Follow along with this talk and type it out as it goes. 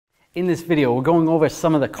In this video, we're going over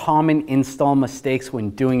some of the common install mistakes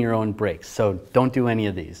when doing your own brakes, so don't do any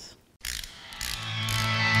of these.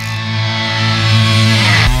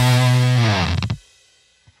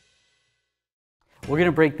 We're going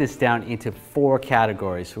to break this down into 4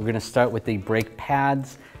 categories. We're going to start with the brake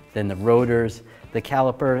pads, then the rotors, the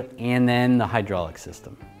caliper, and then the hydraulic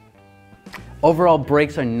system. Overall,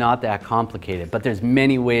 brakes are not that complicated, but there's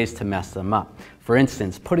many ways to mess them up. For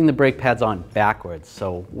instance, putting the brake pads on backwards.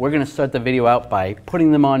 So we're going to start the video out by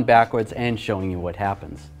putting them on backwards and showing you what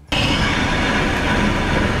happens.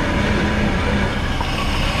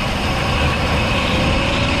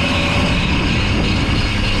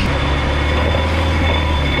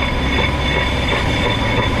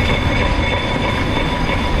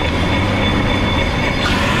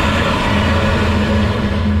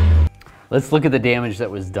 Let's look at the damage that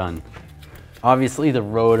was done. Obviously the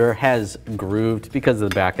rotor has grooved because the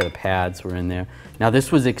back of the pads were in there. Now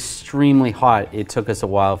this was extremely hot. It took us a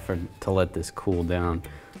while to let this cool down.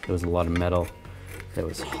 There was a lot of metal that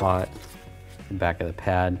was hot, the back of the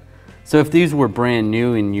pad. So if these were brand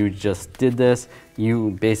new and you just did this,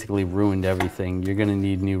 you basically ruined everything. You're gonna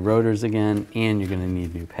need new rotors again, and you're gonna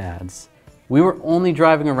need new pads. We were only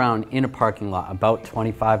driving around in a parking lot about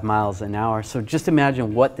 25 miles an hour, so just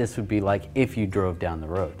imagine what this would be like if you drove down the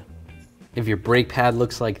road. If your brake pad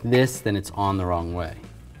looks like this, then it's on the wrong way.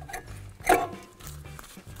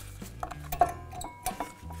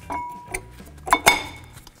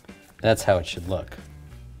 That's how it should look.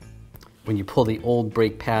 When you pull the old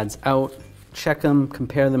brake pads out, check them,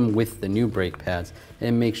 compare them with the new brake pads,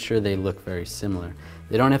 and make sure they look very similar.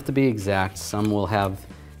 They don't have to be exact. Some will have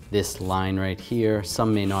this line right here,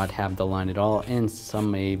 some may not have the line at all, and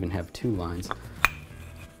some may even have 2 lines.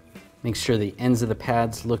 Make sure the ends of the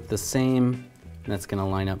pads look the same, and that's gonna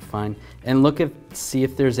line up fine. And see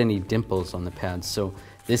if there's any dimples on the pads. So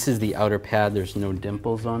this is the outer pad, there's no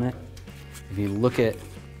dimples on it. If you look at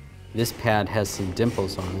this pad, has some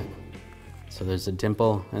dimples on it. So there's a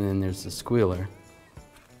dimple, and then there's the squealer.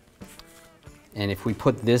 And if we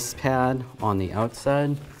put this pad on the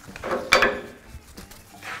outside,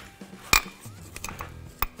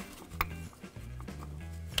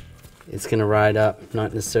 it's going to ride up,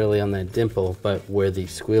 not necessarily on that dimple, but where the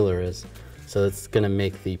squealer is. So it's going to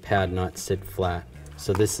make the pad not sit flat.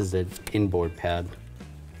 So this is an inboard pad.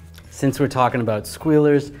 Since we're talking about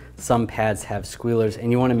squealers, some pads have squealers,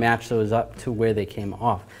 and you want to match those up to where they came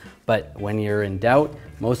off. But when you're in doubt,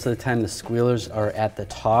 most of the time the squealers are at the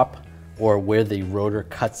top or where the rotor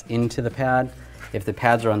cuts into the pad. If the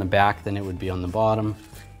pads are on the back, then it would be on the bottom.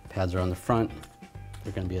 If the pads are on the front,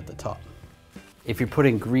 they're going to be at the top. If you're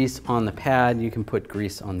putting grease on the pad, you can put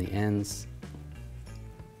grease on the ends,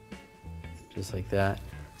 just like that.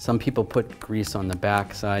 Some people put grease on the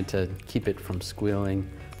back side to keep it from squealing.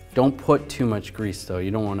 Don't put too much grease though, you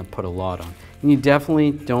don't want to put a lot on. And you definitely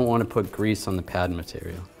don't want to put grease on the pad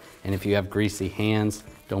material. And if you have greasy hands,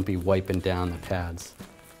 don't be wiping down the pads,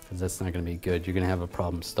 because that's not going to be good. You're going to have a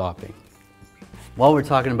problem stopping. While we're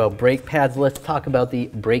talking about brake pads, let's talk about the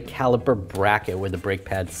brake caliper bracket where the brake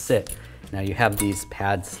pads sit. Now you have these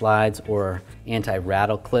pad slides or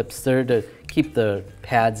anti-rattle clips. They're to keep the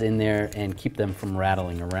pads in there and keep them from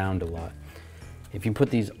rattling around a lot. If you put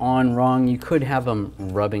these on wrong, you could have them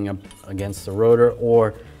rubbing up against the rotor,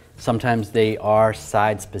 or sometimes they are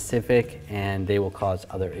side specific and they will cause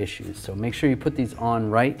other issues. So make sure you put these on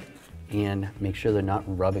right and make sure they're not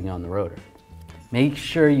rubbing on the rotor. Make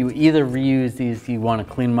sure you either reuse these, you want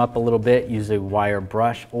to clean them up a little bit, use a wire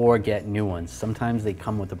brush, or get new ones. Sometimes they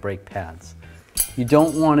come with the brake pads. You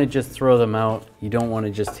don't want to just throw them out. You don't want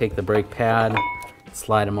to just take the brake pad,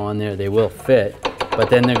 slide them on there. They will fit, but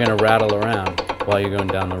then they're going to rattle around while you're going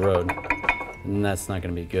down the road, and that's not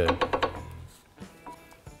going to be good.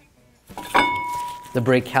 The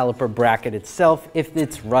brake caliper bracket itself, if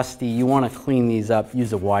it's rusty, you want to clean these up.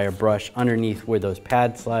 Use a wire brush underneath where those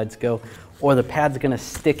pad slides go, or the pad's going to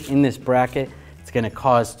stick in this bracket. It's going to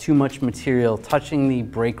cause too much material touching the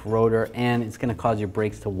brake rotor, and it's going to cause your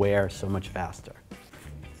brakes to wear so much faster.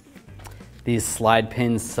 These slide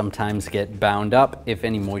pins sometimes get bound up if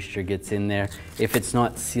any moisture gets in there, if it's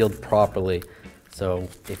not sealed properly. So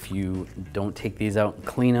if you don't take these out and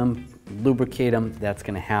clean them, lubricate them, that's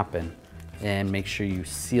going to happen. And make sure you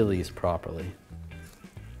seal these properly.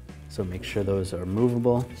 So make sure those are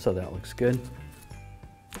movable, so that looks good.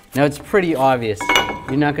 Now it's pretty obvious,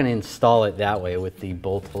 you're not going to install it that way with the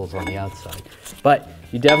bolt holes on the outside, but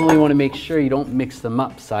you definitely want to make sure you don't mix them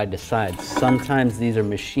up side to side. Sometimes these are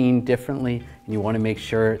machined differently, and you want to make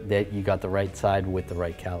sure that you got the right side with the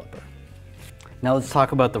right caliper. Now let's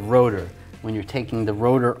talk about the rotor. When you're taking the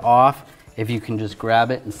rotor off, If you can just grab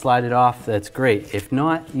it and slide it off, that's great. If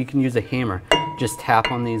not, you can use a hammer. Just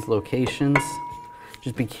tap on these locations.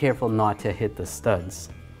 Just be careful not to hit the studs.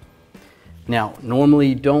 Now, normally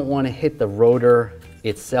you don't want to hit the rotor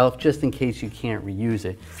itself, just in case you can't reuse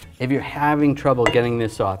it. If you're having trouble getting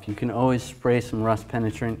this off, you can always spray some rust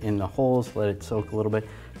penetrant in the holes, let it soak a little bit.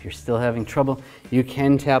 If you're still having trouble, you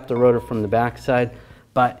can tap the rotor from the backside,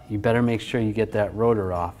 but you better make sure you get that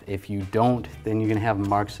rotor off. If you don't, then you're gonna have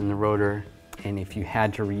marks in the rotor, and if you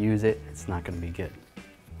had to reuse it, it's not gonna be good.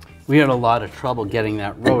 We had a lot of trouble getting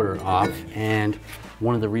that rotor off, and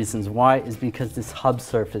one of the reasons why is because this hub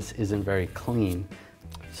surface isn't very clean.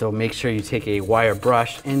 So make sure you take a wire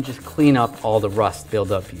brush and just clean up all the rust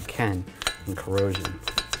buildup you can and corrosion.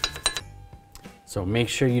 So make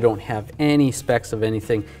sure you don't have any specks of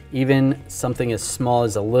anything, even something as small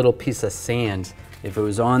as a little piece of sand. If it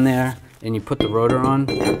was on there and you put the rotor on,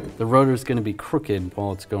 the rotor is going to be crooked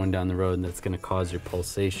while it's going down the road, and that's going to cause your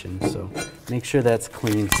pulsation. So make sure that's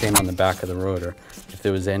clean. Same on the back of the rotor. If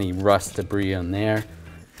there was any rust debris on there,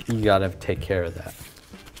 you got to take care of that.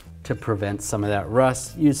 To prevent some of that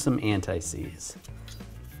rust, use some anti-seize,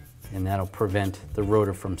 and that'll prevent the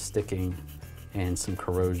rotor from sticking and some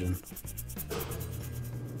corrosion.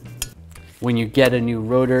 When you get a new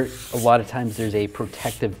rotor, a lot of times there's a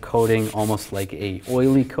protective coating, almost like a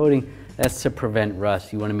oily coating. That's to prevent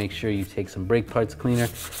rust. You want to make sure you take some brake parts cleaner,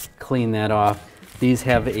 clean that off. These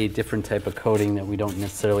have a different type of coating that we don't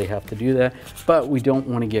necessarily have to do that, but we don't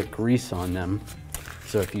want to get grease on them.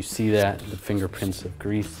 So if you see that, the fingerprints of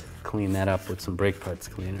grease, clean that up with some brake parts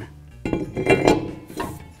cleaner.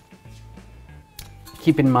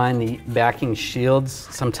 Keep in mind the backing shields.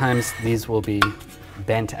 Sometimes these will be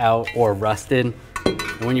bent out or rusted.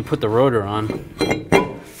 And when you put the rotor on,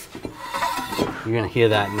 you're gonna hear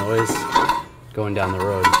that noise going down the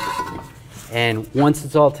road. And once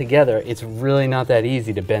it's all together, it's really not that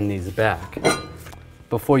easy to bend these back.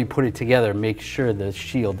 Before you put it together, make sure the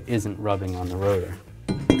shield isn't rubbing on the rotor.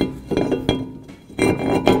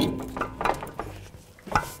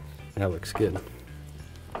 That looks good.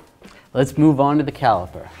 Let's move on to the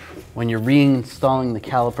caliper. When you're reinstalling the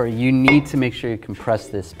caliper, you need to make sure you compress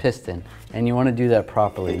this piston, and you want to do that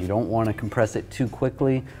properly. You don't want to compress it too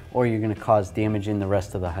quickly, or you're going to cause damage in the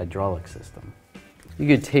rest of the hydraulic system. You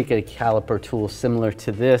could take a caliper tool similar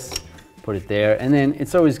to this, put it there, and then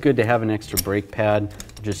it's always good to have an extra brake pad.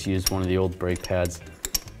 Just use one of the old brake pads,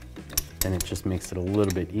 and it just makes it a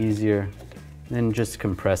little bit easier. Then just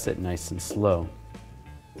compress it nice and slow.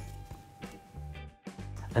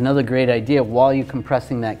 Another great idea while you're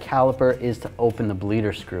compressing that caliper is to open the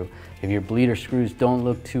bleeder screw. If your bleeder screws don't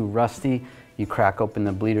look too rusty, you crack open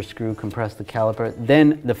the bleeder screw, compress the caliper,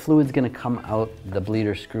 then the fluid's going to come out the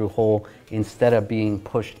bleeder screw hole instead of being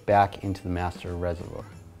pushed back into the master reservoir.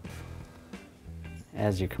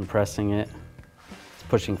 As you're compressing it, it's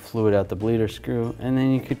pushing fluid out the bleeder screw, and then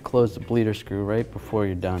you could close the bleeder screw right before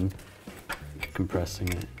you're done compressing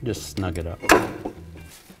it. Just snug it up.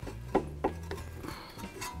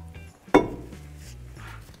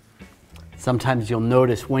 Sometimes you'll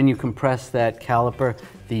notice when you compress that caliper,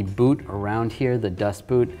 the boot around here, the dust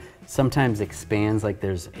boot, sometimes expands like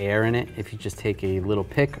there's air in it. If you just take a little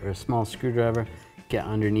pick or a small screwdriver, get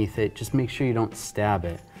underneath it, just make sure you don't stab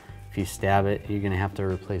it. If you stab it, you're gonna have to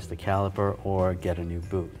replace the caliper or get a new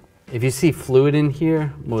boot. If you see fluid in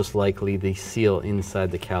here, most likely the seal inside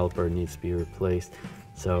the caliper needs to be replaced.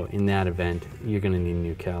 So in that event, you're gonna need a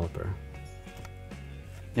new caliper.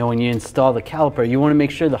 Now when you install the caliper, you want to make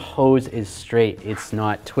sure the hose is straight, it's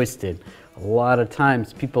not twisted. A lot of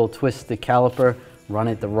times people twist the caliper, run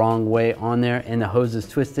it the wrong way on there, and the hose is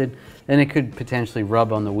twisted, then it could potentially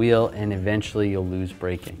rub on the wheel and eventually you'll lose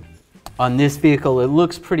braking. On this vehicle, it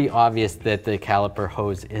looks pretty obvious that the caliper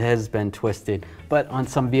hose has been twisted, but on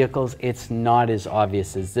some vehicles it's not as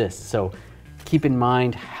obvious as this. So keep in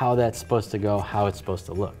mind how that's supposed to go, how it's supposed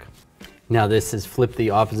to look. Now this is flipped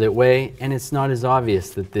the opposite way, and it's not as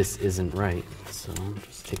obvious that this isn't right. So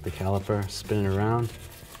just take the caliper, spin it around,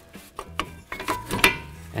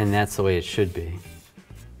 and that's the way it should be.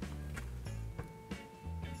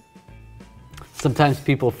 Sometimes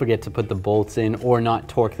people forget to put the bolts in or not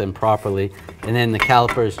torque them properly, and then the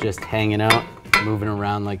caliper is just hanging out, moving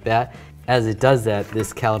around like that. As it does that,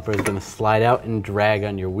 this caliper is going to slide out and drag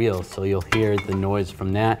on your wheel, so you'll hear the noise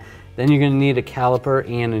from that. Then you're going to need a caliper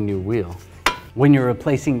and a new wheel. When you're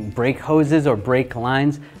replacing brake hoses or brake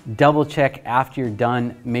lines, double check after you're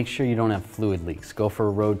done. Make sure you don't have fluid leaks. Go for a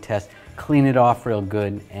road test, clean it off real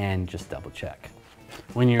good, and just double check.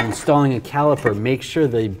 When you're installing a caliper, make sure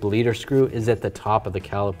the bleeder screw is at the top of the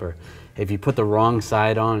caliper. If you put the wrong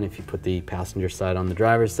side on, if you put the passenger side on the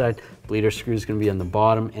driver's side, bleeder screw is going to be on the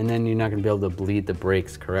bottom, and then you're not going to be able to bleed the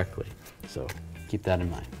brakes correctly. So keep that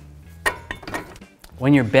in mind.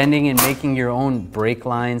 When you're bending and making your own brake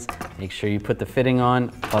lines, make sure you put the fitting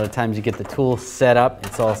on. A lot of times you get the tool set up,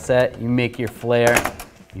 it's all set, you make your flare,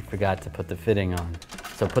 you forgot to put the fitting on.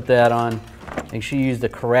 So put that on. Make sure you use the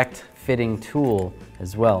correct fitting tool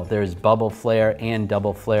as well. There's bubble flare and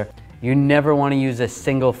double flare. You never want to use a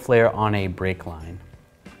single flare on a brake line.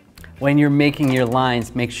 When you're making your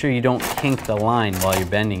lines, make sure you don't kink the line while you're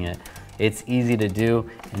bending it. It's easy to do,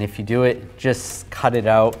 and if you do it, just cut it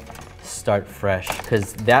out, start fresh,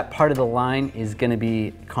 because that part of the line is going to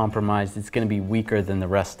be compromised. It's going to be weaker than the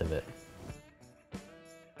rest of it.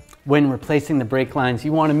 When replacing the brake lines,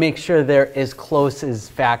 you want to make sure they're as close as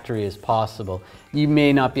factory as possible. You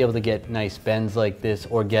may not be able to get nice bends like this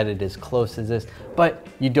or get it as close as this, but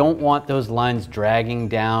you don't want those lines dragging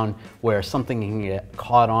down where something can get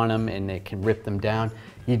caught on them and it can rip them down.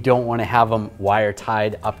 You don't want to have them wire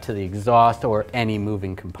tied up to the exhaust or any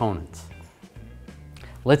moving components.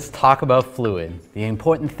 Let's talk about fluid. The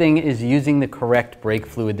important thing is using the correct brake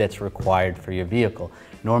fluid that's required for your vehicle.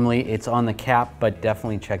 Normally it's on the cap, but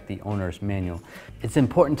definitely check the owner's manual. It's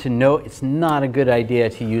important to note it's not a good idea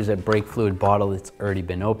to use a brake fluid bottle that's already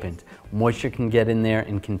been opened. Moisture can get in there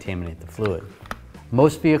and contaminate the fluid.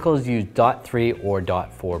 Most vehicles use .3 or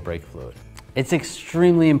 .4 brake fluid. It's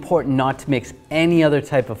extremely important not to mix any other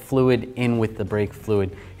type of fluid in with the brake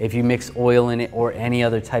fluid. If you mix oil in it or any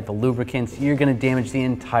other type of lubricants, you're going to damage the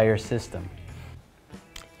entire system.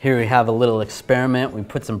 Here we have a little experiment. We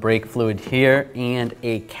put some brake fluid here and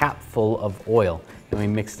a cap full of oil, and we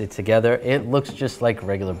mixed it together. It looks just like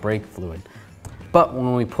regular brake fluid. But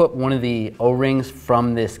when we put one of the O-rings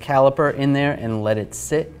from this caliper in there and let it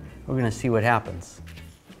sit, we're going to see what happens.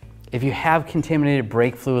 If you have contaminated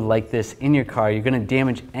brake fluid like this in your car, you're going to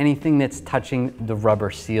damage anything that's touching the rubber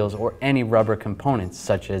seals or any rubber components,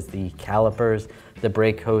 such as the calipers, the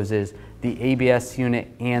brake hoses, the ABS unit,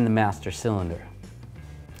 and the master cylinder.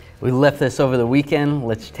 We left this over the weekend.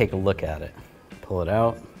 Let's take a look at it. Pull it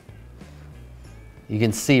out. You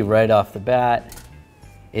can see right off the bat,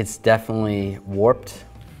 it's definitely warped.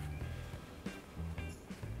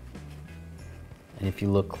 And if you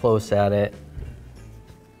look close at it,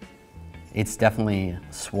 it's definitely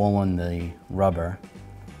swollen the rubber.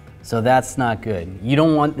 So that's not good. You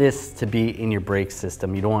don't want this to be in your brake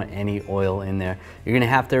system. You don't want any oil in there. You're gonna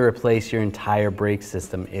have to replace your entire brake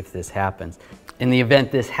system if this happens. In the event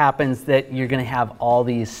this happens, that you're gonna have all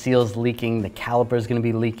these seals leaking, the caliper is gonna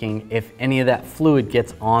be leaking. If any of that fluid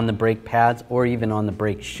gets on the brake pads or even on the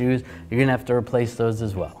brake shoes, you're gonna have to replace those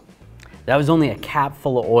as well. That was only a cap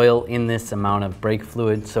full of oil in this amount of brake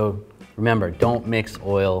fluid, so remember, don't mix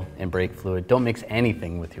oil and brake fluid. Don't mix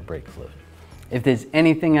anything with your brake fluid. If there's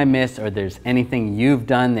anything I missed or there's anything you've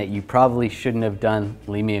done that you probably shouldn't have done,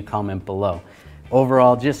 leave me a comment below.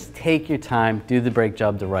 Overall, just take your time, do the brake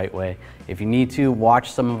job the right way. If you need to,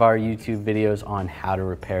 watch some of our YouTube videos on how to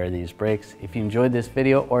repair these brakes. If you enjoyed this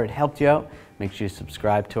video or it helped you out, make sure you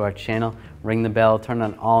subscribe to our channel, ring the bell, turn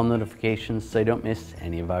on all notifications so you don't miss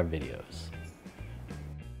any of our videos.